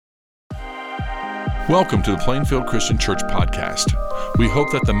Welcome to the Plainfield Christian Church podcast. We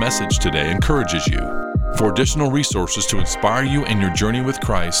hope that the message today encourages you. For additional resources to inspire you in your journey with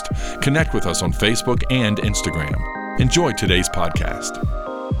Christ, connect with us on Facebook and Instagram. Enjoy today's podcast.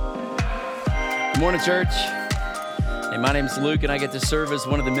 Good morning, church. Hey, my name's Luke, and I get to serve as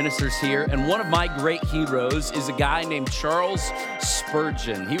one of the ministers here. And one of my great heroes is a guy named Charles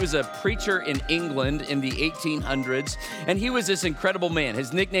Spurgeon. He was a preacher in England in the 1800s, and he was this incredible man.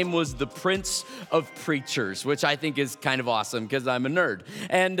 His nickname was the Prince of Preachers, which I think is kind of awesome because I'm a nerd.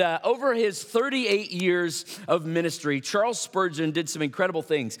 And over his 38 years of ministry, Charles Spurgeon did some incredible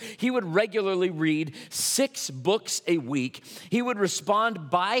things. He would regularly read 6 books a week. He would respond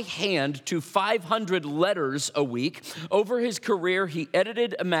by hand to 500 letters a week. Over his career, he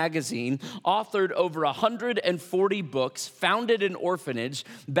edited a magazine, authored over 140 books, founded an orphanage,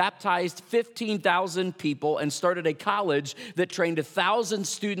 baptized 15,000 people, and started a college that trained 1,000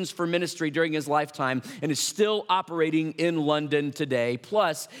 students for ministry during his lifetime and is still operating in London today.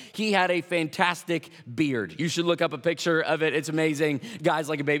 Plus, he had a fantastic beard. You should look up a picture of it. It's amazing. Guys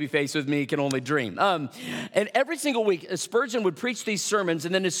like a baby face with me can only dream. And every single week, Spurgeon would preach these sermons,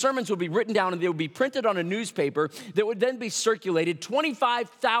 and then his sermons would be written down and they would be printed on a newspaper that would then be circulated.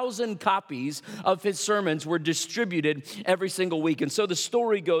 25,000 copies of his sermons were distributed every single week. And so the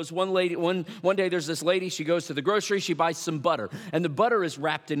story goes, one day there's this lady, she goes to the grocery, she buys some butter, and the butter is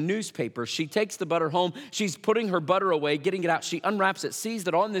wrapped in newspaper. She takes the butter home, she's putting her butter away, getting it out. She unwraps it, sees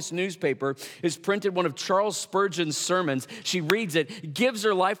that on this newspaper is printed one of Charles Spurgeon's sermons. She reads it, gives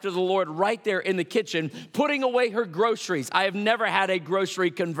her life to the Lord right there in the kitchen, putting away her groceries. I have never had a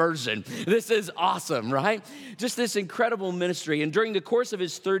grocery conversion. This is awesome, right? Just this incredible ministry. And during the course of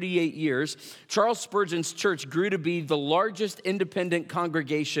his 38 years, Charles Spurgeon's church grew to be the largest independent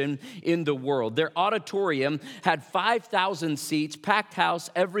congregation in the world. Their auditorium had 5,000 seats, packed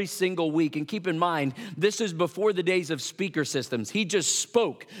house every single week. And keep in mind, this is before the days of speaker systems. He just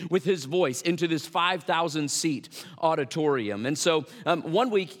spoke with his voice into this 5,000 seat auditorium. And so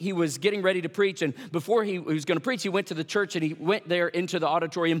one week he was getting ready to preach, and before he was going to preach, he went to the church and he went there into the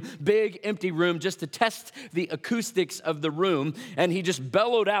auditorium, big empty room, just to test the acoustics of the room, and he just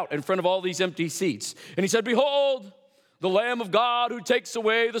bellowed out in front of all these empty seats. And he said, "Behold, the Lamb of God who takes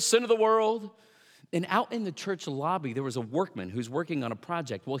away the sin of the world." And out in the church lobby, there was a workman who's working on a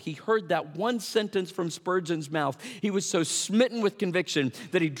project. Well, he heard that one sentence from Spurgeon's mouth. He was so smitten with conviction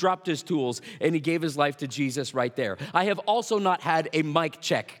that he dropped his tools and he gave his life to Jesus right there. I have also not had a mic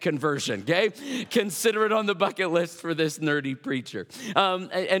check conversion, okay? Consider it on the bucket list for this nerdy preacher.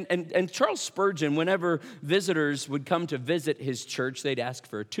 And Charles Spurgeon, whenever visitors would come to visit his church, they'd ask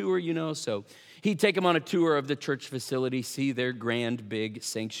for a tour, so he'd take them on a tour of the church facility, see their grand, big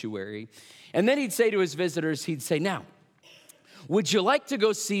sanctuary. And then he'd say to his visitors, he'd say, "Now, would you like to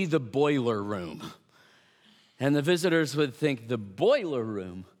go see the boiler room?" And the visitors would think, "The boiler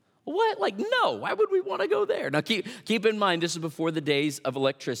room? What? No, why would we want to go there?" Now, keep in mind, this is before the days of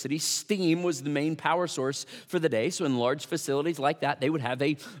electricity. Steam was the main power source for the day. So in large facilities like that, they would have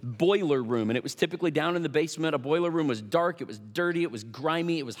a boiler room. And it was typically down in the basement. A boiler room was dark, it was dirty, it was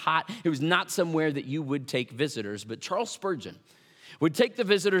grimy, it was hot. It was not somewhere that you would take visitors. But Charles Spurgeon would take the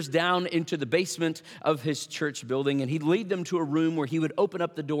visitors down into the basement of his church building, and he'd lead them to a room where he would open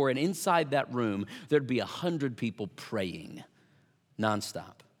up the door, and inside that room, there'd be 100 people praying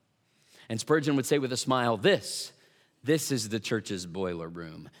nonstop. And Spurgeon would say with a smile, this is the church's boiler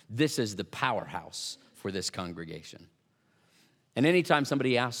room. This is the powerhouse for this congregation. And anytime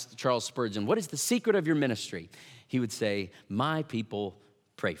somebody asked Charles Spurgeon, "What is the secret of your ministry?" he would say, "My people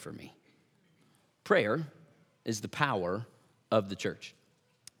pray for me." Prayer is the power of the church.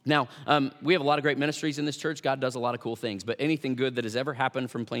 Now, we have a lot of great ministries in this church. God does a lot of cool things, but anything good that has ever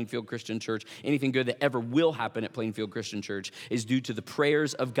happened from Plainfield Christian Church, anything good that ever will happen at Plainfield Christian Church is due to the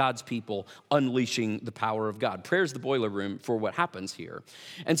prayers of God's people unleashing the power of God. Prayer is the boiler room for what happens here.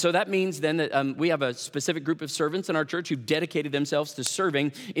 And so that means then that we have a specific group of servants in our church who've dedicated themselves to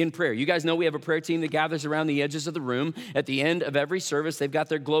serving in prayer. You guys know we have a prayer team that gathers around the edges of the room at the end of every service. They've got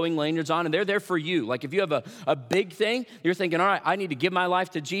their glowing lanyards on, and they're there for you. Like if you have a big thing, you're thinking, all right, I need to give my life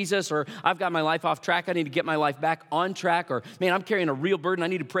to Jesus, or I've got my life off track, I need to get my life back on track, or man, I'm carrying a real burden, I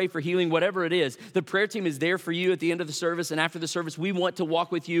need to pray for healing, whatever it is, the prayer team is there for you at the end of the service, and after the service, we want to walk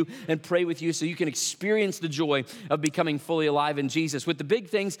with you and pray with you so you can experience the joy of becoming fully alive in Jesus with the big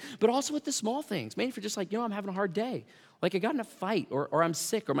things, but also with the small things. Maybe if you're just like, I'm having a hard day. Like I got in a fight, or I'm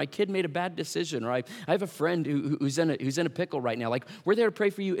sick, or my kid made a bad decision, or I have a friend who's in a pickle right now. Like we're there to pray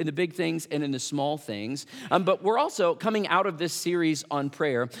for you in the big things and in the small things. But we're also coming out of this series on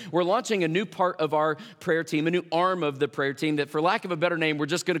prayer. We're launching a new part of our prayer team, a new arm of the prayer team that, for lack of a better name, we're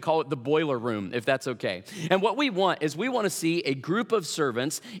just going to call it the boiler room, if that's okay. And what we want is we want to see a group of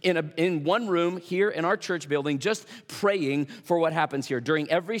servants in one room here in our church building, just praying for what happens here during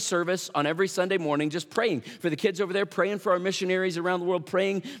every service on every Sunday morning, just praying for the kids over there, praying for our missionaries around the world,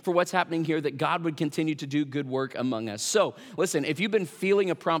 praying for what's happening here, that God would continue to do good work among us. So listen, if you've been feeling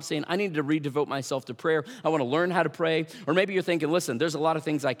a prompt saying, I need to redevote myself to prayer, I want to learn how to pray, or maybe you're thinking, listen, there's a lot of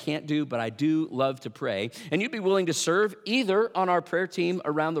things I can't do, but I do love to pray, and you'd be willing to serve either on our prayer team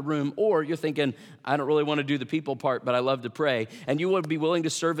around the room, or you're thinking, I don't really want to do the people part, but I love to pray, and you would be willing to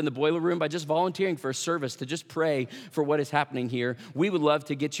serve in the boiler room by just volunteering for a service to just pray for what is happening here. We would love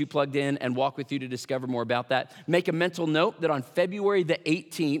to get you plugged in and walk with you to discover more about that. Make a mental note that on February the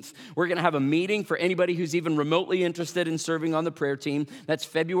 18th, we're going to have a meeting for anybody who's even remotely interested in serving on the prayer team. That's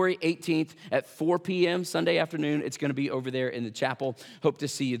February 18th at 4 p.m. Sunday afternoon. It's going to be over there in the chapel. Hope to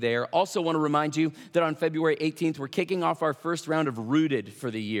see you there. Also want to remind you that on February 18th, we're kicking off our first round of Rooted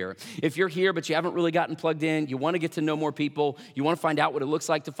for the year. If you're here, but you haven't really gotten plugged in, you want to get to know more people, you want to find out what it looks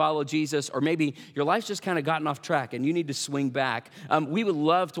like to follow Jesus, or maybe your life's just kind of gotten off track and you need to swing back, we would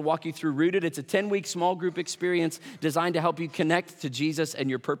love to walk you through Rooted. It's a 10-week small group experience designed to help you connect to Jesus and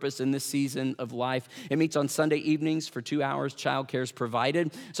your purpose in this season of life. It meets on Sunday evenings for 2 hours. Childcare is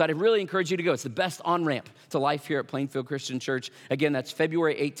provided. So I'd really encourage you to go. It's the best on-ramp to life here at Plainfield Christian Church. Again, that's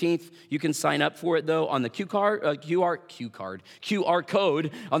February 18th. You can sign up for it, though, on the QR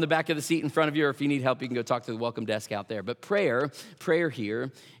code on the back of the seat in front of you, or if you need help, you can go talk to the welcome desk out there. But prayer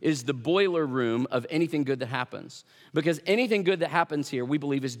here is the boiler room of anything good that happens. Because anything good that happens here, we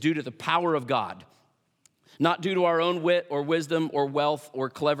believe, is due to the power of God. Not due to our own wit or wisdom or wealth or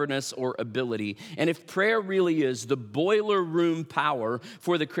cleverness or ability. And if prayer really is the boiler room power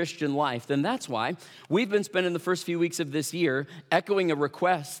for the Christian life, then that's why we've been spending the first few weeks of this year echoing a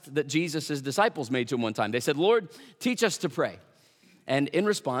request that Jesus' disciples made to him one time. They said, Lord, teach us to pray. And in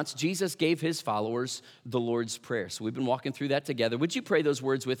response, Jesus gave his followers the Lord's Prayer. So we've been walking through that together. Would you pray those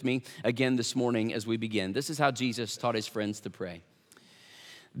words with me again this morning as we begin? This is how Jesus taught his friends to pray.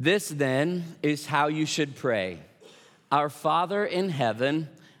 This then is how you should pray. Our Father in heaven,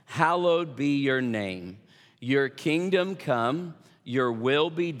 hallowed be your name. Your kingdom come, your will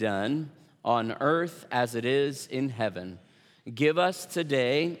be done on earth as it is in heaven. Give us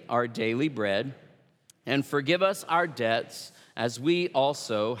today our daily bread, and forgive us our debts as we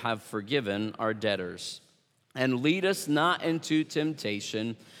also have forgiven our debtors. And lead us not into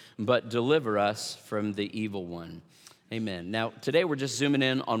temptation, but deliver us from the evil one. Amen. Now, today we're just zooming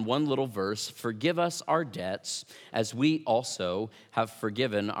in on one little verse. Forgive us our debts as we also have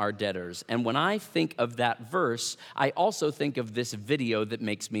forgiven our debtors. And when I think of that verse, I also think of this video that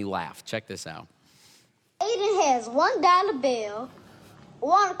makes me laugh. Check this out. Aiden has $1 bill,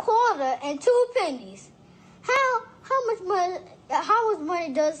 1 quarter, and 2 pennies. How much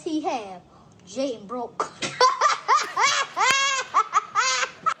money does he have? Jaden broke.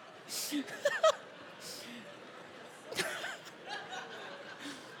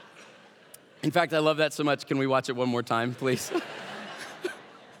 In fact, I love that so much. Can we watch it one more time, please?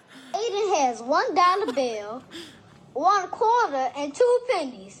 Aiden has $1 bill, 1 quarter, and 2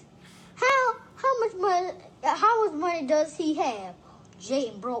 pennies. How much money does he have?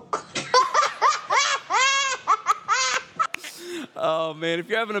 Jaden broke. Oh, man, if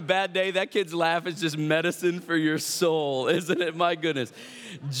you're having a bad day, that kid's laugh is just medicine for your soul, isn't it? My goodness.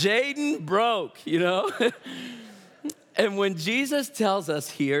 Jaden broke, you know? And when Jesus tells us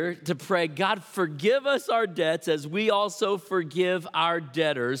here to pray, God, forgive us our debts as we also forgive our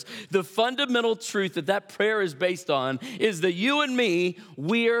debtors, the fundamental truth that prayer is based on is that you and me,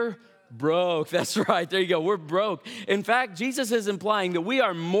 we're broke. That's right. There you go. We're broke. In fact, Jesus is implying that we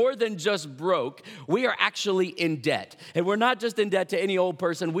are more than just broke. We are actually in debt. And we're not just in debt to any old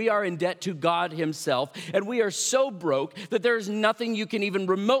person. We are in debt to God himself. And we are so broke that there's nothing you can even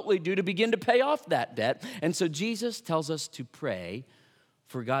remotely do to begin to pay off that debt. And so Jesus tells us to pray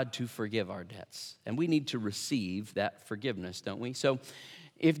for God to forgive our debts. And we need to receive that forgiveness, don't we? So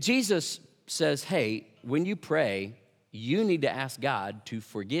if Jesus says, hey, when you pray, you need to ask God to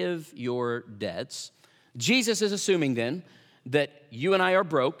forgive your debts. Jesus is assuming then that you and I are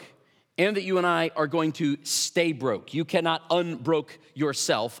broke and that you and I are going to stay broke. You cannot unbroke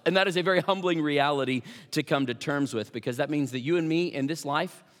yourself. And that is a very humbling reality to come to terms with, because that means that you and me in this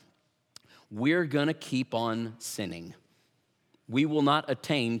life, we're going to keep on sinning. We will not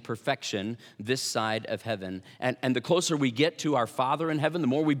attain perfection this side of heaven. And the closer we get to our Father in heaven, the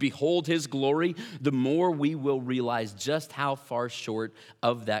more we behold his glory, the more we will realize just how far short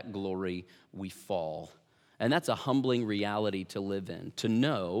of that glory we fall. And that's a humbling reality to live in, to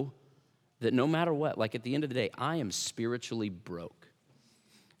know that no matter what, like at the end of the day, I am spiritually broke.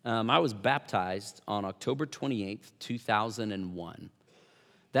 I was baptized on October 28th, 2001.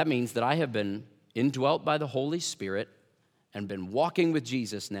 That means that I have been indwelt by the Holy Spirit and been walking with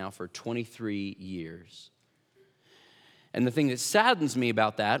Jesus now for 23 years. And the thing that saddens me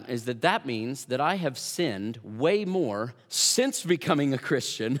about that is that that means that I have sinned way more since becoming a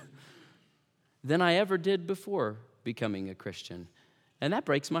Christian than I ever did before becoming a Christian. And that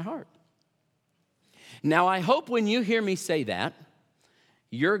breaks my heart. Now, I hope when you hear me say that,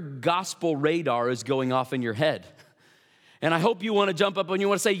 your gospel radar is going off in your head. And I hope you want to jump up and you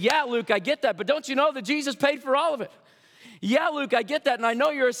want to say, yeah, Luke, I get that, but don't you know that Jesus paid for all of it? Yeah, Luke, I get that, and I know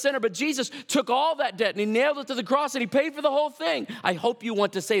you're a sinner, but Jesus took all that debt and he nailed it to the cross and he paid for the whole thing. I hope you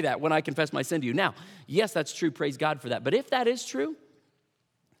want to say that when I confess my sin to you. Now, yes, that's true. Praise God for that. But if that is true,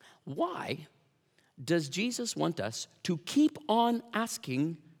 why does Jesus want us to keep on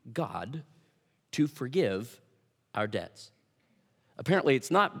asking God to forgive our debts? Apparently, it's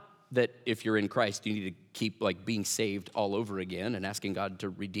not that if you're in Christ, you need to keep like being saved all over again and asking God to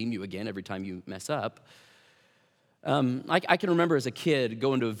redeem you again every time you mess up. I can remember as a kid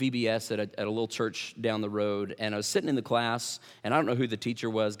going to a VBS at a little church down the road, and I was sitting in the class, and I don't know who the teacher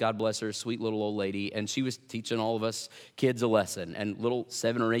was, God bless her, sweet little old lady, and she was teaching all of us kids a lesson, and little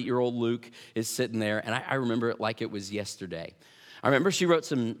 7 or 8 year old Luke is sitting there, and I remember it like it was yesterday. I remember she wrote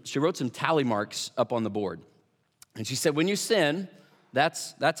some tally marks up on the board, and she said, when you sin,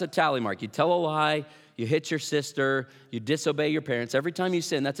 that's a tally mark. You tell a lie, you hit your sister, you disobey your parents. Every time you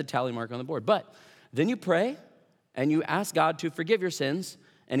sin, that's a tally mark on the board. But then you pray, and you ask God to forgive your sins,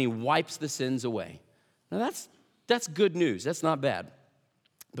 and he wipes the sins away. Now that's good news. That's not bad.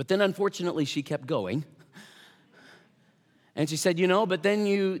 But then unfortunately, she kept going. And she said, but then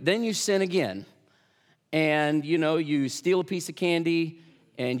you sin again. And, you steal a piece of candy,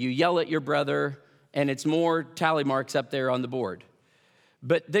 and you yell at your brother, and it's more tally marks up there on the board.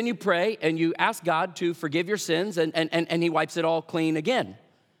 But then you pray, and you ask God to forgive your sins, and he wipes it all clean again.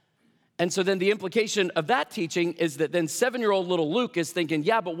 And so then the implication of that teaching is that then 7-year-old little Luke is thinking,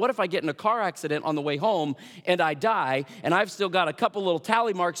 yeah, but what if I get in a car accident on the way home and I die and I've still got a couple little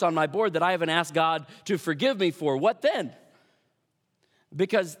tally marks on my board that I haven't asked God to forgive me for? What then?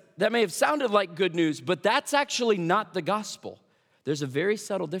 Because that may have sounded like good news, but that's actually not the gospel. There's a very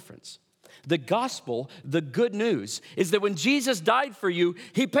subtle difference. The gospel, the good news, is that when Jesus died for you,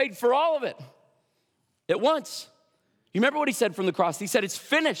 he paid for all of it at once. You remember what he said from the cross? He said, it's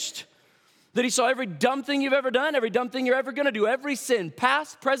finished. That he saw every dumb thing you've ever done, every dumb thing you're ever gonna do, every sin,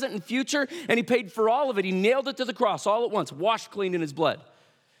 past, present, and future, and he paid for all of it. He nailed it to the cross all at once, washed clean in his blood.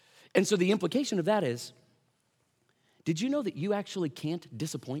 And so the implication of that is, did you know that you actually can't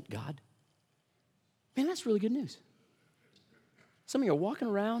disappoint God? Man, that's really good news. Some of you are walking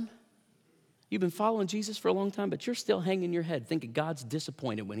around, you've been following Jesus for a long time, but you're still hanging your head thinking God's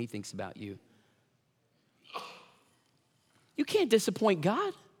disappointed when he thinks about you. You can't disappoint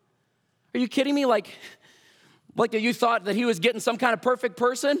God. Are you kidding me? Like you thought that he was getting some kind of perfect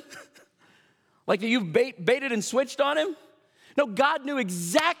person? Like that you've baited and switched on him? No, God knew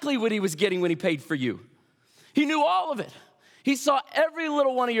exactly what he was getting when he paid for you. He knew all of it. He saw every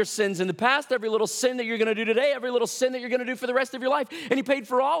little one of your sins in the past, every little sin that you're going to do today, every little sin that you're going to do for the rest of your life, and he paid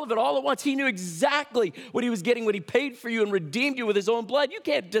for all of it all at once. He knew exactly what he was getting when he paid for you and redeemed you with his own blood. You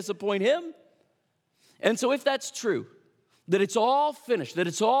can't disappoint him. And so if that's true, that it's all finished, that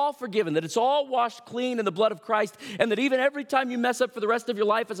it's all forgiven, that it's all washed clean in the blood of Christ, and that even every time you mess up for the rest of your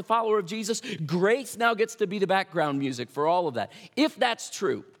life as a follower of Jesus, grace now gets to be the background music for all of that. If that's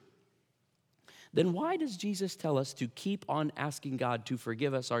true, then why does Jesus tell us to keep on asking God to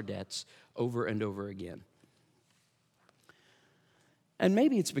forgive us our debts over and over again? And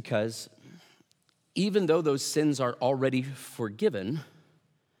maybe it's because even though those sins are already forgiven,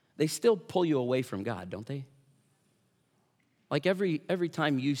 they still pull you away from God, don't they? Like every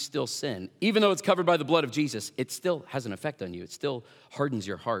time you still sin, even though it's covered by the blood of Jesus, it still has an effect on you. It still hardens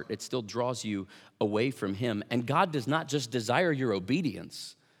your heart. It still draws you away from him. And God does not just desire your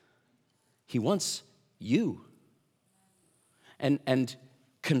obedience. He wants you. And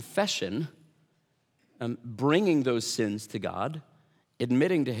confession, bringing those sins to God,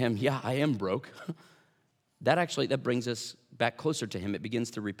 admitting to him, yeah, I am broke, that brings us back closer to him. It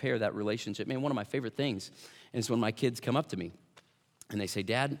begins to repair that relationship. Man, one of my favorite things is when my kids come up to me and they say,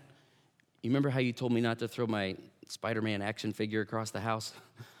 Dad, You remember how you told me not to throw my Spider-Man action figure across the house?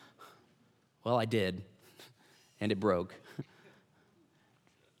 Well, I did, and it broke.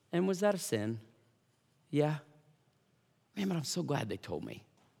 And was that a sin? Yeah. Man, but I'm so glad they told me.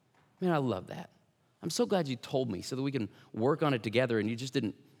 Man, I love that. I'm so glad you told me so that we can work on it together and you just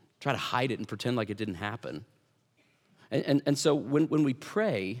didn't try to hide it and pretend like it didn't happen. And so when we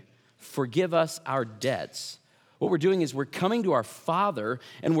pray, forgive us our debts, what we're doing is we're coming to our Father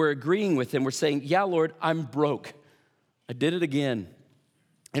and we're agreeing with him. We're saying, yeah, Lord, I'm broke. I did it again.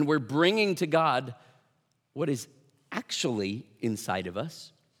 And we're bringing to God what is actually inside of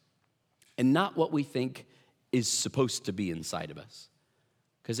us and not what we think is supposed to be inside of us.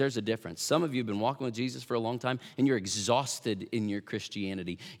 Because there's a difference. Some of you have been walking with Jesus for a long time and you're exhausted in your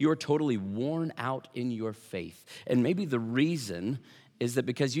Christianity. You're totally worn out in your faith. And maybe the reason is that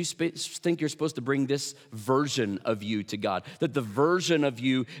because you think you're supposed to bring this version of you to God, that the version of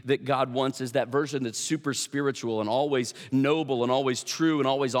you that God wants is that version that's super spiritual and always noble and always true and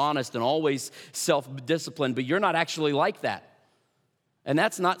always honest and always self-disciplined, but you're not actually like that. And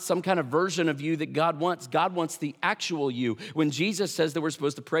that's not some kind of version of you that God wants. God wants the actual you. When Jesus says that we're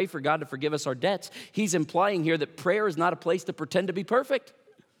supposed to pray for God to forgive us our debts, he's implying here that prayer is not a place to pretend to be perfect.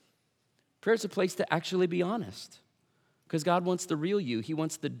 Prayer is a place to actually be honest. Because God wants the real you. He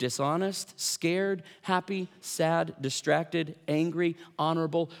wants the dishonest, scared, happy, sad, distracted, angry,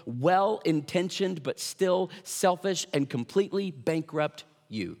 honorable, well-intentioned, but still selfish and completely bankrupt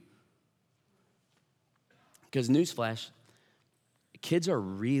you. Because newsflash, kids are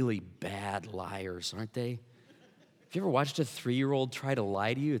really bad liars, aren't they? Have you ever watched a 3-year-old try to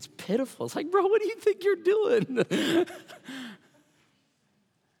lie to you? It's pitiful. It's like, bro, what do you think you're doing?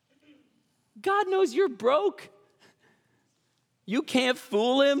 God knows you're broke. You can't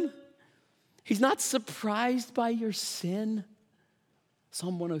fool him. He's not surprised by your sin.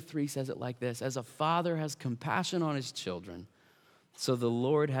 Psalm 103 says it like this: as a father has compassion on his children, so the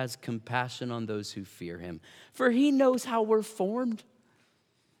Lord has compassion on those who fear him. For he knows how we're formed.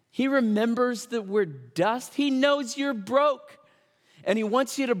 He remembers that we're dust. He knows you're broke. And he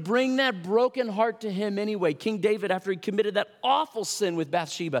wants you to bring that broken heart to him anyway. King David, after he committed that awful sin with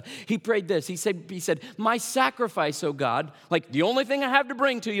Bathsheba, he prayed this. He said, my sacrifice, O God, like the only thing I have to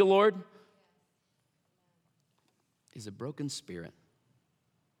bring to you, Lord, is a broken spirit,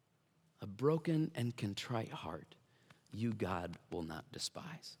 a broken and contrite heart. You, God, will not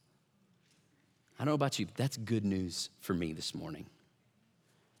despise. I don't know about you, but that's good news for me this morning.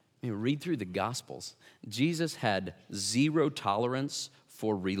 Read through the Gospels. Jesus had zero tolerance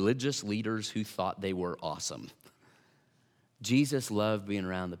for religious leaders who thought they were awesome. Jesus loved being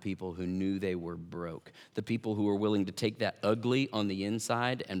around the people who knew they were broke, the people who were willing to take that ugly on the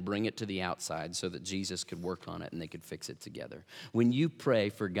inside and bring it to the outside so that Jesus could work on it and they could fix it together. When you pray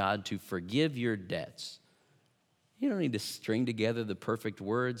for God to forgive your debts, you don't need to string together the perfect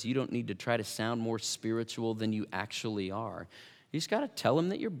words. You don't need to try to sound more spiritual than you actually are. You just got to tell him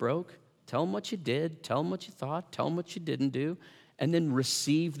that you're broke. Tell him what you did. Tell him what you thought. Tell him what you didn't do. And then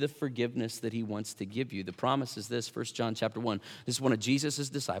receive the forgiveness that he wants to give you. The promise is this, 1 John chapter 1. This is one of Jesus'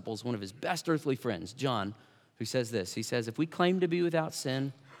 disciples, one of his best earthly friends, John, who says this. He says, if we claim to be without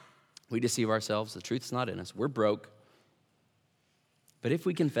sin, we deceive ourselves. The truth's not in us. We're broke. But if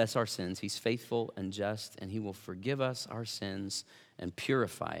we confess our sins, he's faithful and just, and he will forgive us our sins and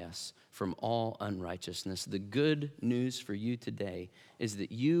purify us from all unrighteousness. The good news for you today is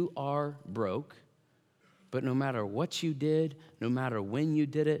that you are broke, but no matter what you did, no matter when you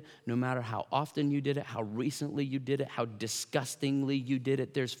did it, no matter how often you did it, how recently you did it, how disgustingly you did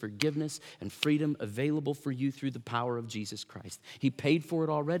it, there's forgiveness and freedom available for you through the power of Jesus Christ. He paid for it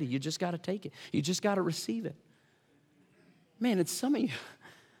already. You just got to take it. You just got to receive it. Man, it's some of you,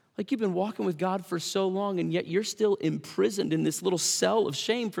 like you've been walking with God for so long, and yet you're still imprisoned in this little cell of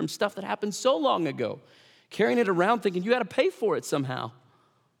shame from stuff that happened so long ago, carrying it around thinking you got to pay for it somehow.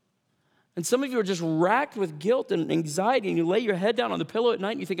 And some of you are just racked with guilt and anxiety, and you lay your head down on the pillow at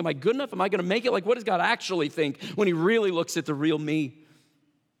night and you think, am I good enough? Am I going to make it? Like, what does God actually think when he really looks at the real me?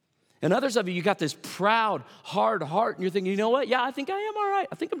 And others of you, you got this proud, hard heart, and you're thinking, you know what? Yeah, I think I am all right.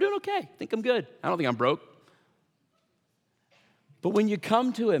 I think I'm doing okay. I think I'm good. I don't think I'm broke. But when you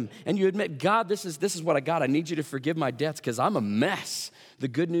come to him and you admit, God, this is what I got. I need you to forgive my debts because I'm a mess. The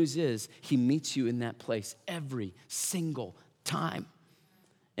good news is he meets you in that place every single time.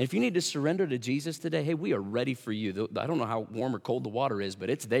 And if you need to surrender to Jesus today, hey, we are ready for you. I don't know how warm or cold the water is, but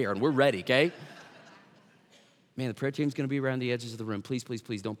it's there and we're ready, okay? Man, the prayer team's going to be around the edges of the room. Please, please,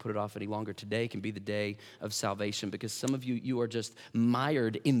 please don't put it off any longer. Today can be the day of salvation because some of you are just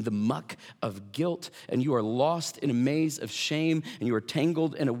mired in the muck of guilt and you are lost in a maze of shame and you are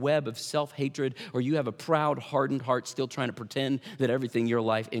tangled in a web of self-hatred, or you have a proud, hardened heart still trying to pretend that everything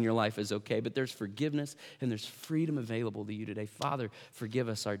in your life is okay. But there's forgiveness and there's freedom available to you today. Father, forgive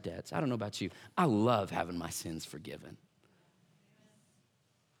us our debts. I don't know about you. I love having my sins forgiven.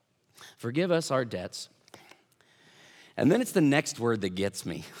 Forgive us our debts. And then it's the next word that gets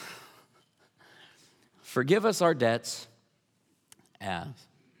me. Forgive us our debts as.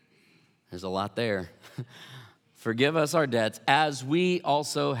 There's a lot there. Forgive us our debts as we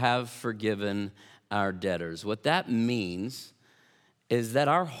also have forgiven our debtors. What that means is that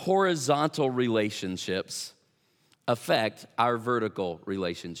our horizontal relationships affect our vertical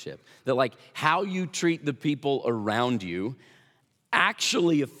relationship. That like how you treat the people around you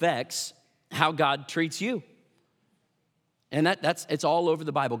actually affects how God treats you. And it's all over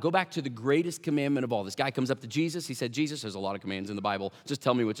the Bible. Go back to the greatest commandment of all. This guy comes up to Jesus. He said, Jesus, there's a lot of commands in the Bible. Just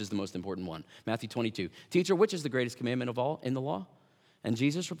tell me which is the most important one. Matthew 22. Teacher, which is the greatest commandment of all in the law? And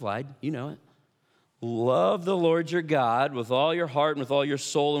Jesus replied, you know it. Love the Lord your God with all your heart and with all your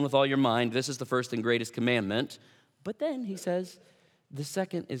soul and with all your mind. This is the first and greatest commandment. But then he says, the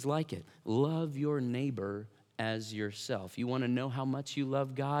second is like it. Love your neighbor as yourself. You want to know how much you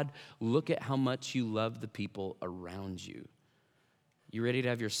love God? Look at how much you love the people around you. You ready to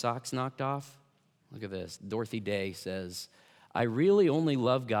have your socks knocked off? Look at this. Dorothy Day says, I really only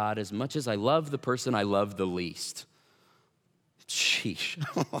love God as much as I love the person I love the least. Sheesh.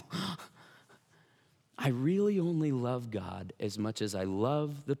 I really only love God as much as I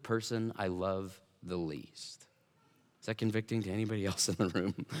love the person I love the least. Is that convicting to anybody else in the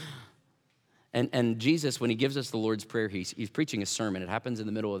room? And Jesus, when he gives us the Lord's Prayer, he's preaching a sermon. It happens in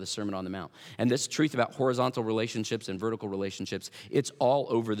the middle of the Sermon on the Mount. And this truth about horizontal relationships and vertical relationships, it's all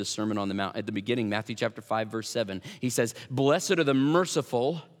over the Sermon on the Mount. At the beginning, Matthew chapter 5, verse 7, he says, blessed are the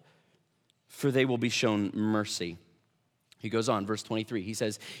merciful, for they will be shown mercy. He goes on, verse 23, he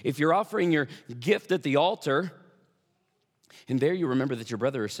says, if you're offering your gift at the altar, and there you remember that your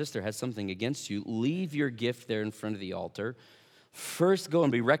brother or sister has something against you, leave your gift there in front of the altar. First go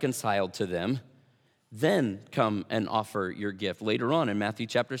and be reconciled to them, then come and offer your gift. Later on in Matthew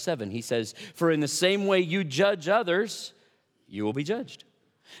chapter 7, he says, for in the same way you judge others, you will be judged.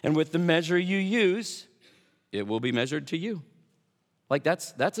 And with the measure you use, it will be measured to you. Like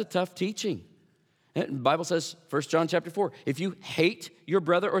that's a tough teaching. And the Bible says, 1 John chapter 4, if you hate your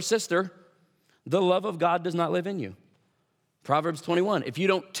brother or sister, the love of God does not live in you. Proverbs 21, if you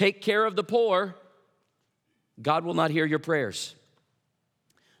don't take care of the poor, God will not hear your prayers.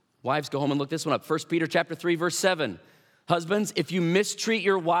 Wives, go home and look this one up. 1 Peter chapter 3, verse 7. Husbands, if you mistreat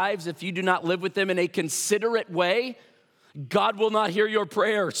your wives, if you do not live with them in a considerate way, God will not hear your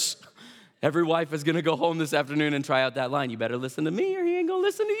prayers. Every wife is going to go home this afternoon and try out that line. You better listen to me or he ain't going to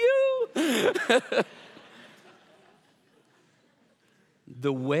listen to you.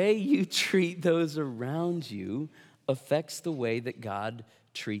 The way you treat those around you affects the way that God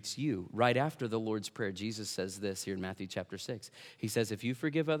treats you. Right after the Lord's Prayer, Jesus says this here in Matthew chapter 6. He says, if you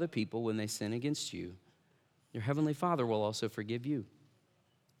forgive other people when they sin against you, your heavenly Father will also forgive you.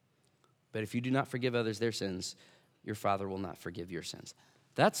 But if you do not forgive others their sins, your Father will not forgive your sins.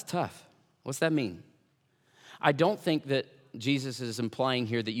 That's tough. What's that mean? I don't think that Jesus is implying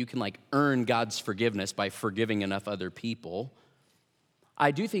here that you can earn God's forgiveness by forgiving enough other people.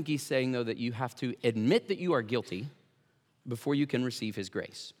 I do think he's saying, though, that you have to admit that you are guilty before you can receive his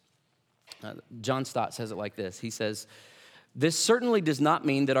grace. John Stott says it like this. He says, this certainly does not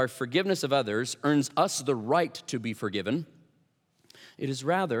mean that our forgiveness of others earns us the right to be forgiven. It is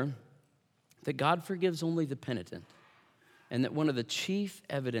rather that God forgives only the penitent, and that one of the chief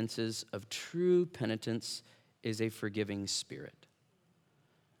evidences of true penitence is a forgiving spirit.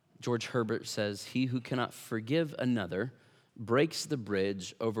 George Herbert says, he who cannot forgive another breaks the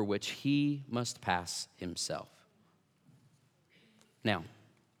bridge over which he must pass himself. Now,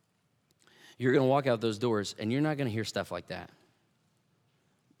 you're going to walk out those doors and you're not going to hear stuff like that,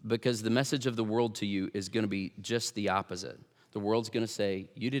 because the message of the world to you is going to be just the opposite. The world's going to say,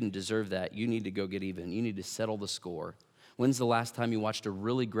 you didn't deserve that. You need to go get even. You need to settle the score. When's the last time you watched a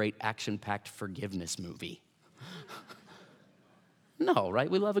really great action-packed forgiveness movie? No, right?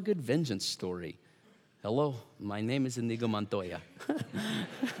 We love a good vengeance story. Hello, my name is Inigo Montoya.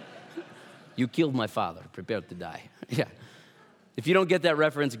 You killed my father, prepare to die. Yeah. If you don't get that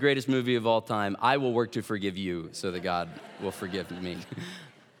reference, greatest movie of all time, I will work to forgive you so that God will forgive me.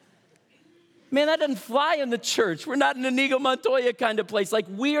 Man, that doesn't fly in the church. We're not an Inigo Montoya kind of place. Like,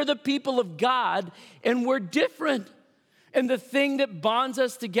 we are the people of God, and we're different. And the thing that bonds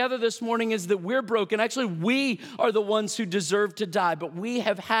us together this morning is that we're broken. Actually, we are the ones who deserve to die, but we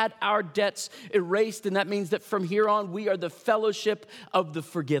have had our debts erased, and that means that from here on, we are the fellowship of the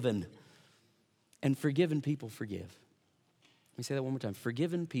forgiven. And forgiven people forgive. Let me say that one more time.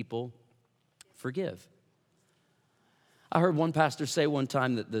 Forgiven people forgive. I heard one pastor say one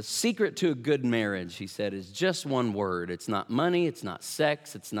time that the secret to a good marriage, he said, is just one word. It's not money, it's not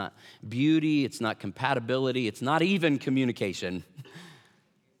sex, it's not beauty, it's not compatibility, it's not even communication.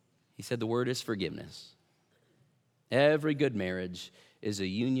 He said the word is forgiveness. Every good marriage is a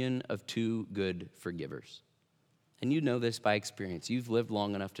union of two good forgivers. And you know this by experience. You've lived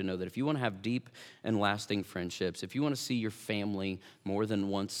long enough to know that if you want to have deep and lasting friendships, if you want to see your family more than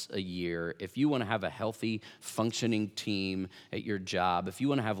once a year, if you want to have a healthy, functioning team at your job, if you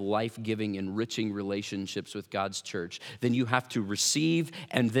want to have life-giving, enriching relationships with God's church, then you have to receive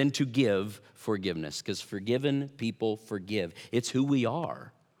and then to give forgiveness, because forgiven people forgive. It's who we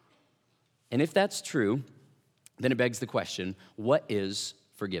are. And if that's true, then it begs the question, what is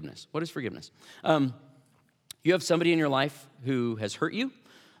forgiveness? What is forgiveness? You have somebody in your life who has hurt you.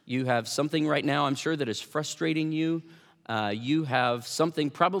 You have something right now, I'm sure, that is frustrating you. You have something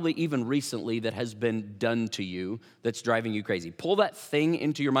probably even recently that has been done to you that's driving you crazy. Pull that thing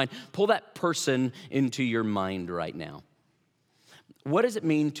into your mind. Pull that person into your mind right now. What does it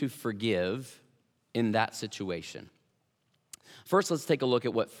mean to forgive in that situation? First, let's take a look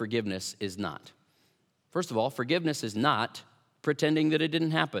at what forgiveness is not. First of all, forgiveness is not pretending that it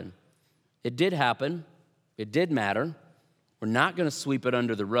didn't happen. It did happen. It did matter. We're not going to sweep it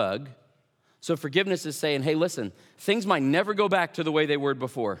under the rug. So forgiveness is saying, hey, listen, things might never go back to the way they were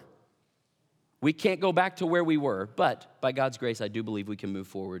before. We can't go back to where we were, but by God's grace, I do believe we can move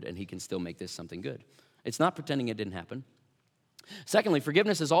forward and he can still make this something good. It's not pretending it didn't happen. Secondly,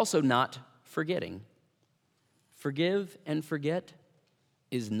 forgiveness is also not forgetting. Forgive and forget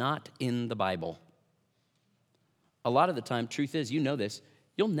is not in the Bible. A lot of the time, truth is, you know this,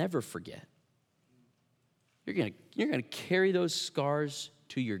 you'll never forget. You're gonna carry those scars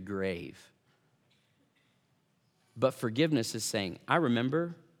to your grave. But forgiveness is saying, I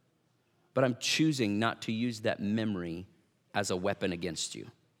remember, but I'm choosing not to use that memory as a weapon against you.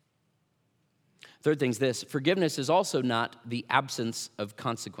 Third thing is this, forgiveness is also not the absence of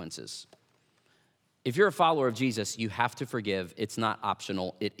consequences. If you're a follower of Jesus, you have to forgive. It's not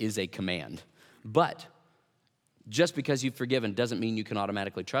optional, it is a command. But just because you've forgiven doesn't mean you can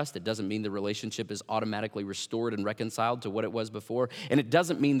automatically trust. It doesn't mean the relationship is automatically restored and reconciled to what it was before. And it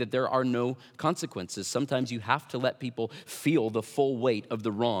doesn't mean that there are no consequences. Sometimes you have to let people feel the full weight of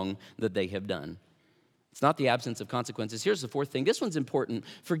the wrong that they have done. It's not the absence of consequences. Here's the fourth thing. This one's important.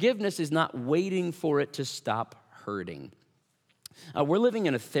 Forgiveness is not waiting for it to stop hurting. We're living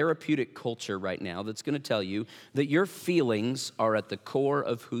in a therapeutic culture right now that's going to tell you that your feelings are at the core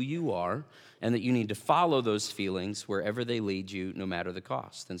of who you are and that you need to follow those feelings wherever they lead you, no matter the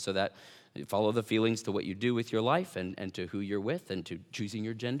cost. And so that you follow the feelings to what you do with your life and to who you're with and to choosing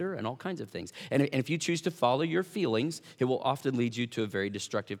your gender and all kinds of things. And if you choose to follow your feelings, it will often lead you to a very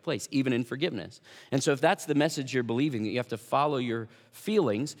destructive place, even in forgiveness. And so if that's the message you're believing, that you have to follow your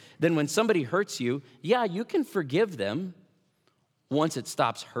feelings, then when somebody hurts you, yeah, you can forgive them once it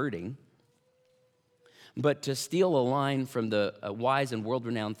stops hurting. But to steal a line from the wise and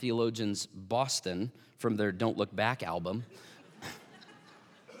world-renowned theologians Boston from their Don't Look Back album,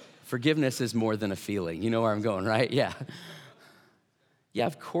 forgiveness is more than a feeling. You know where I'm going, right? Yeah. Yeah,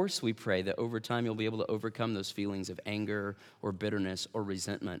 of course we pray that over time you'll be able to overcome those feelings of anger or bitterness or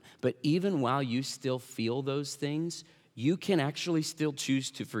resentment. But even while you still feel those things, you can actually still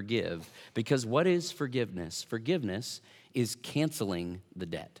choose to forgive. Because what is forgiveness? Forgiveness is canceling the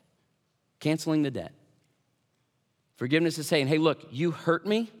debt. Canceling the debt. Forgiveness is saying, hey, look, you hurt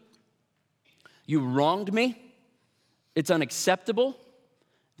me. You wronged me. It's unacceptable.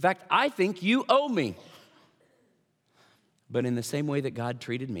 In fact, I think you owe me. But in the same way that God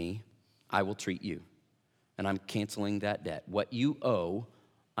treated me, I will treat you. And I'm canceling that debt. What you owe,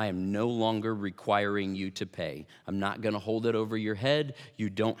 I am no longer requiring you to pay. I'm not going to hold it over your head. You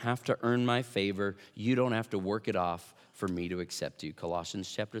don't have to earn my favor. You don't have to work it off for me to accept you.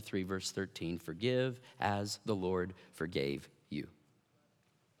 Colossians chapter 3, verse 13, forgive as the Lord forgave you.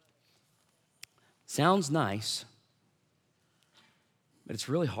 Sounds nice, but it's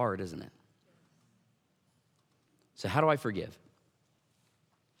really hard, isn't it? So how do I forgive?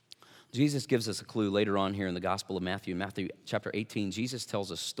 Jesus gives us a clue later on here in the Gospel of Matthew. Matthew chapter 18, Jesus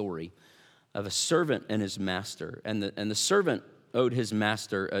tells a story of a servant and his master. And the servant owed his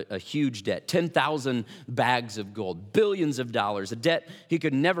master a huge debt, 10,000 bags of gold, billions of dollars, a debt he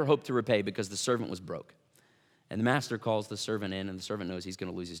could never hope to repay because the servant was broke. And the master calls the servant in, and the servant knows he's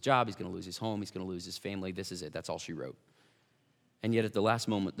going to lose his job, he's going to lose his home, he's going to lose his family. This is it. That's all she wrote. And yet at the last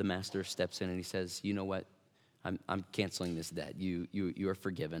moment, the master steps in and he says, you know what? I'm canceling this debt. You are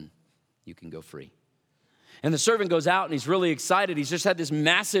forgiven. You can go free. And the servant goes out and he's really excited. He's just had this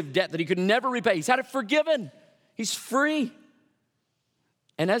massive debt that he could never repay. He's had it forgiven. He's free.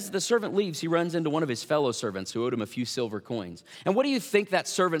 And as the servant leaves, he runs into one of his fellow servants who owed him a few silver coins. And what do you think that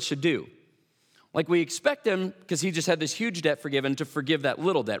servant should do? Like, we expect him, because he just had this huge debt forgiven, to forgive that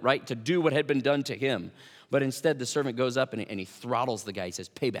little debt, right? To do what had been done to him. But instead, the servant goes up and he throttles the guy. He says,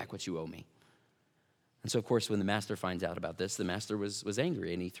 pay back what you owe me. And so, of course, when the master finds out about this, the master was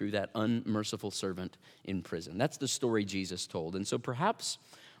angry, and he threw that unmerciful servant in prison. That's the story Jesus told. And so perhaps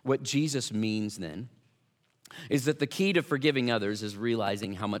what Jesus means then is that the key to forgiving others is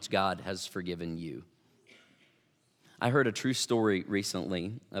realizing how much God has forgiven you. I heard a true story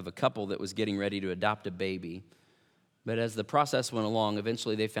recently of a couple that was getting ready to adopt a baby. But as the process went along,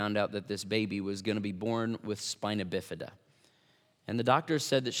 eventually they found out that this baby was going to be born with spina bifida. And the doctors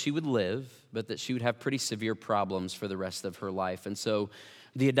said that she would live, but that she would have pretty severe problems for the rest of her life. And so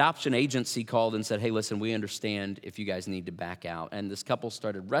the adoption agency called and said, hey, listen, we understand if you guys need to back out. And this couple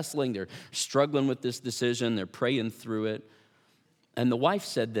started wrestling. They're struggling with this decision. They're praying through it. And the wife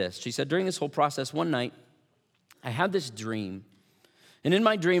said this. She said, during this whole process, one night, I had this dream. And in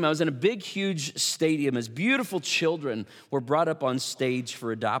my dream, I was in a big, huge stadium as beautiful children were brought up on stage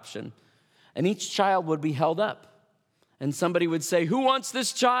for adoption. And each child would be held up. And somebody would say, who wants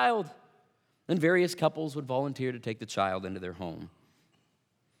this child? And various couples would volunteer to take the child into their home.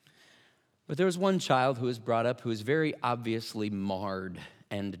 But there was one child who was brought up who was very obviously marred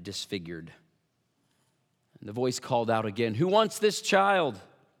and disfigured. And the voice called out again, who wants this child?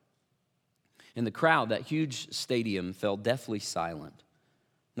 In the crowd, that huge stadium fell deathly silent.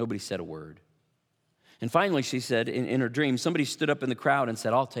 Nobody said a word. And finally, she said, in her dream, somebody stood up in the crowd and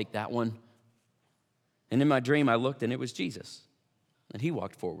said, I'll take that one. And in my dream, I looked, and it was Jesus. And he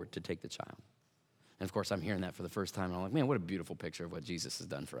walked forward to take the child. And of course, I'm hearing that for the first time, and I'm like, man, what a beautiful picture of what Jesus has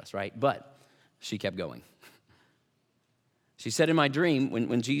done for us, right? But she kept going. She said, in my dream,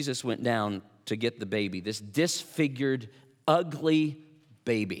 when Jesus went down to get the baby, this disfigured, ugly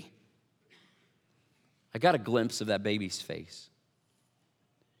baby, I got a glimpse of that baby's face.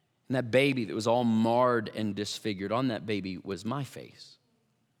 And that baby that was all marred and disfigured, on that baby was my face.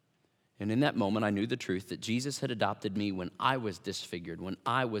 And in that moment, I knew the truth that Jesus had adopted me when I was disfigured, when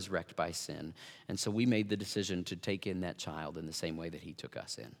I was wrecked by sin. And so we made the decision to take in that child in the same way that he took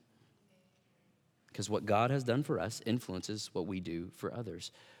us in. Because what God has done for us influences what we do for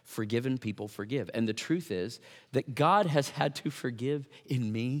others. Forgiven people forgive. And the truth is that God has had to forgive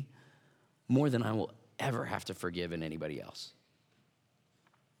in me more than I will ever have to forgive in anybody else.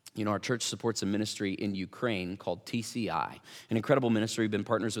 You know, our church supports a ministry in Ukraine called TCI, an incredible ministry. We've been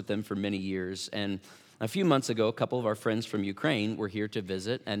partners with them for many years. And a few months ago, a couple of our friends from Ukraine were here to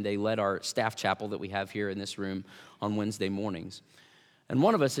visit, and they led our staff chapel that we have here in this room on Wednesday mornings. And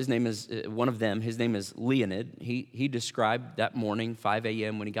one of them, his name is Leonid. He described that morning, 5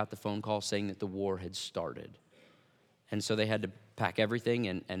 a.m., when he got the phone call saying that the war had started. And so they had to pack everything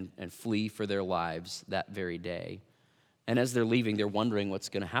and flee for their lives that very day. And as they're leaving, they're wondering what's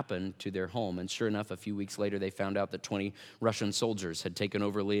going to happen to their home. And sure enough, a few weeks later, they found out that 20 Russian soldiers had taken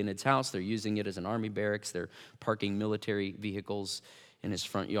over Leonid's house. They're using it as an army barracks. They're parking military vehicles in his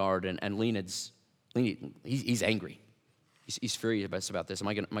front yard. And Leonid, he's angry. He's furious about this. Am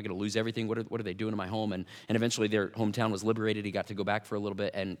I going to lose everything? What are they doing to my home? And eventually their hometown was liberated. He got to go back for a little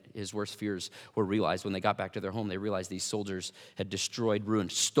bit, and his worst fears were realized. When they got back to their home, they realized these soldiers had destroyed,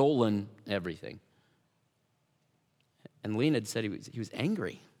 ruined, stolen everything. And Leonid said he was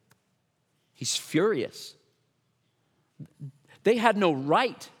angry. He's furious. They had no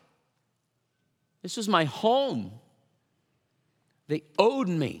right. This was my home. They owed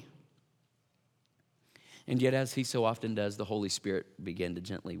me. And yet, as he so often does, the Holy Spirit began to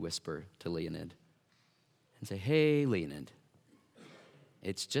gently whisper to Leonid and say, hey, Leonid,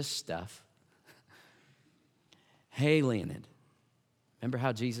 it's just stuff. Hey, Leonid, remember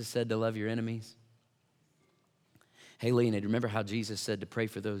how Jesus said to love your enemies? Hey, Leonid, remember how Jesus said to pray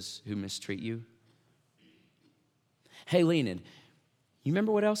for those who mistreat you? Hey, Leonid, you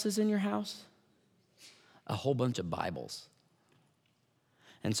remember what else is in your house? A whole bunch of Bibles.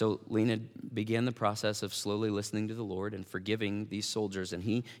 And so Leonid began the process of slowly listening to the Lord and forgiving these soldiers. And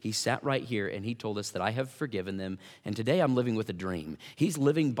he sat right here and he told us that I have forgiven them. And today I'm living with a dream. He's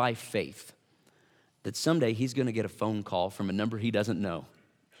living by faith. that someday he's going to get a phone call from a number he doesn't know.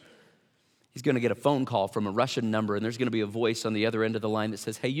 He's going to get a phone call from a Russian number, and there's going to be a voice on the other end of the line that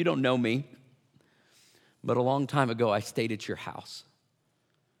says, hey, you don't know me, but a long time ago I stayed at your house.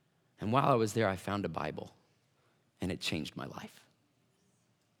 And while I was there, I found a Bible, and it changed my life.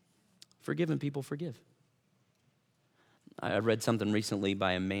 Forgiven people forgive. I read something recently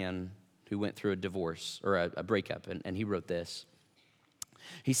by a man who went through a divorce or a breakup, and he wrote this.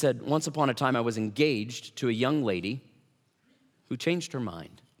 He said, once upon a time I was engaged to a young lady who changed her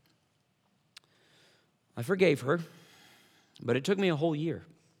mind. I forgave her, but it took me a whole year.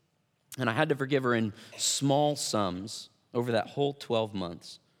 And I had to forgive her in small sums over that whole 12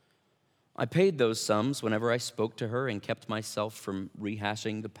 months. I paid those sums whenever I spoke to her and kept myself from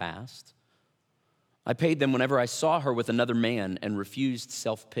rehashing the past. I paid them whenever I saw her with another man and refused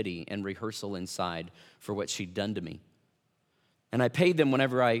self-pity and rehearsal inside for what she'd done to me. And I paid them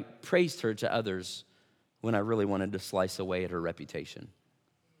whenever I praised her to others when I really wanted to slice away at her reputation.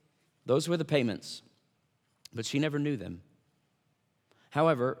 Those were the payments, but she never knew them.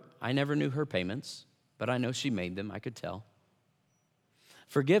 However, I never knew her payments, but I know she made them, I could tell.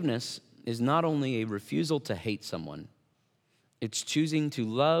 Forgiveness is not only a refusal to hate someone, it's choosing to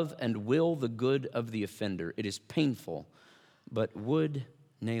love and will the good of the offender. It is painful, but wood,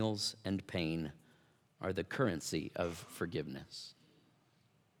 nails, and pain are the currency of forgiveness.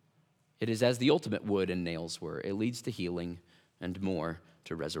 It is as the ultimate wood and nails were. It leads to healing and more,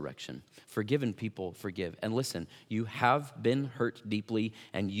 to resurrection. Forgiven people forgive. And listen, you have been hurt deeply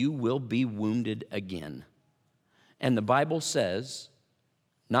and you will be wounded again. And the Bible says,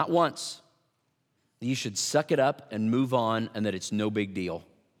 not once, you should suck it up and move on and that it's no big deal.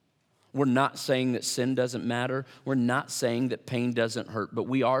 We're not saying that sin doesn't matter. We're not saying that pain doesn't hurt, but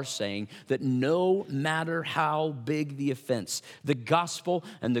we are saying that no matter how big the offense, the gospel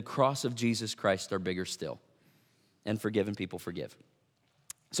and the cross of Jesus Christ are bigger still. And forgiven people forgive.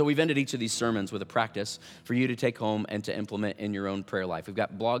 So we've ended each of these sermons with a practice for you to take home and to implement in your own prayer life. We've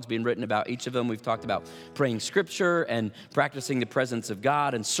got blogs being written about each of them. We've talked about praying scripture and practicing the presence of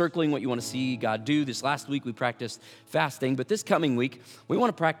God and circling what you want to see God do. This last week we practiced fasting, but this coming week we want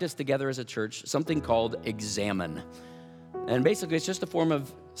to practice together as a church something called examine. And basically it's just a form of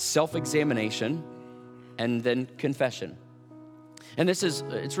self-examination and then confession. And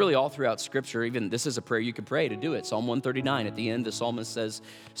it's really all throughout Scripture. Even this is a prayer you could pray to do it. Psalm 139, at the end, the psalmist says,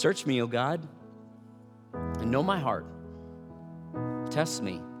 search me, O God, and know my heart. Test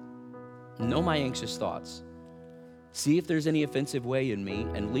me. Know my anxious thoughts. See if there's any offensive way in me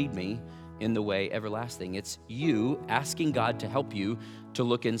and lead me in the way everlasting. It's you asking God to help you to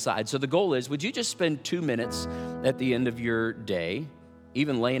look inside. So the goal is, would you just spend 2 minutes at the end of your day,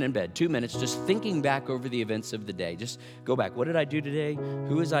 even laying in bed, 2 minutes, just thinking back over the events of the day. Just go back. What did I do today?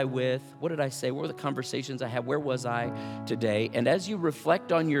 Who was I with? What did I say? What were the conversations I had? Where was I today? And as you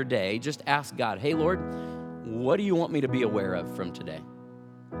reflect on your day, just ask God, hey, Lord, what do you want me to be aware of from today?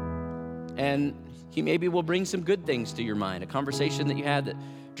 And he maybe will bring some good things to your mind, a conversation that you had that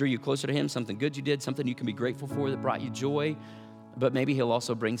drew you closer to him, something good you did, something you can be grateful for that brought you joy. But maybe he'll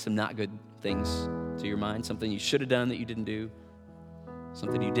also bring some not good things to your mind, something you should have done that you didn't do.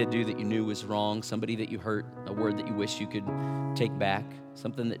 Something you did do that you knew was wrong, somebody that you hurt, a word that you wish you could take back,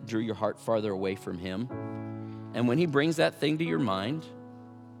 something that drew your heart farther away from him. And when he brings that thing to your mind,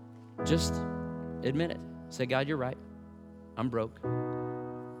 just admit it. Say, God, you're right. I'm broke.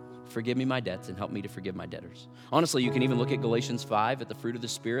 Forgive me my debts and help me to forgive my debtors. Honestly, you can even look at Galatians 5 at the fruit of the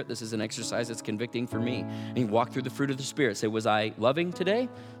Spirit. This is an exercise that's convicting for me. And you walk through the fruit of the Spirit. Say, was I loving today?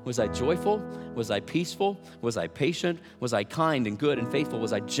 Was I joyful? Was I peaceful? Was I patient? Was I kind and good and faithful?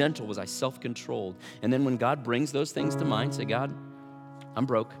 Was I gentle? Was I self-controlled? And then when God brings those things to mind, say, God, I'm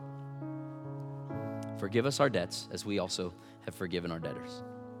broke. Forgive us our debts as we also have forgiven our debtors.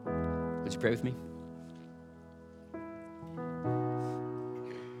 Would you pray with me?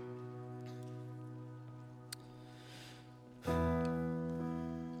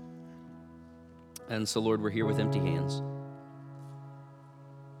 And so, Lord, we're here with empty hands.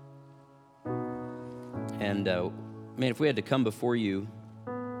 And, man, if we had to come before you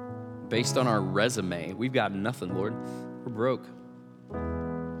based on our resume, we've got nothing, Lord. We're broke.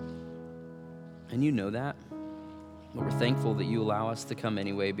 And you know that. But we're thankful that you allow us to come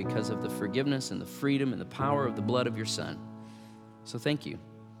anyway because of the forgiveness and the freedom and the power of the blood of your Son. So thank you.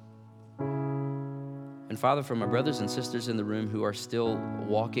 And Father, for my brothers and sisters in the room who are still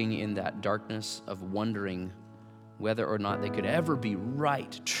walking in that darkness of wondering whether or not they could ever be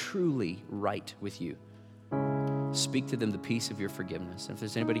right, truly right with you, speak to them the peace of your forgiveness. And if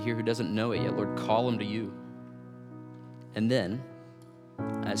there's anybody here who doesn't know it yet, Lord, call them to you. And then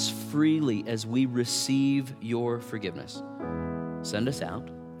as freely as we receive your forgiveness. Send us out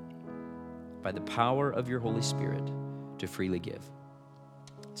by the power of your Holy Spirit to freely give.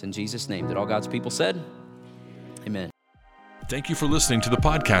 It's in Jesus' name that all God's people said, amen. Thank you for listening to the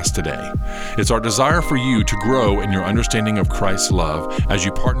podcast today. It's our desire for you to grow in your understanding of Christ's love as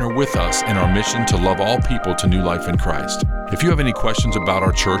you partner with us in our mission to love all people to new life in Christ. If you have any questions about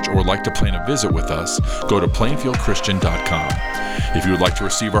our church or would like to plan a visit with us, go to plainfieldchristian.com. If you would like to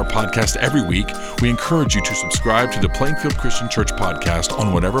receive our podcast every week, we encourage you to subscribe to the Plainfield Christian Church podcast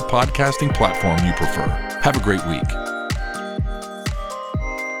on whatever podcasting platform you prefer. Have a great week.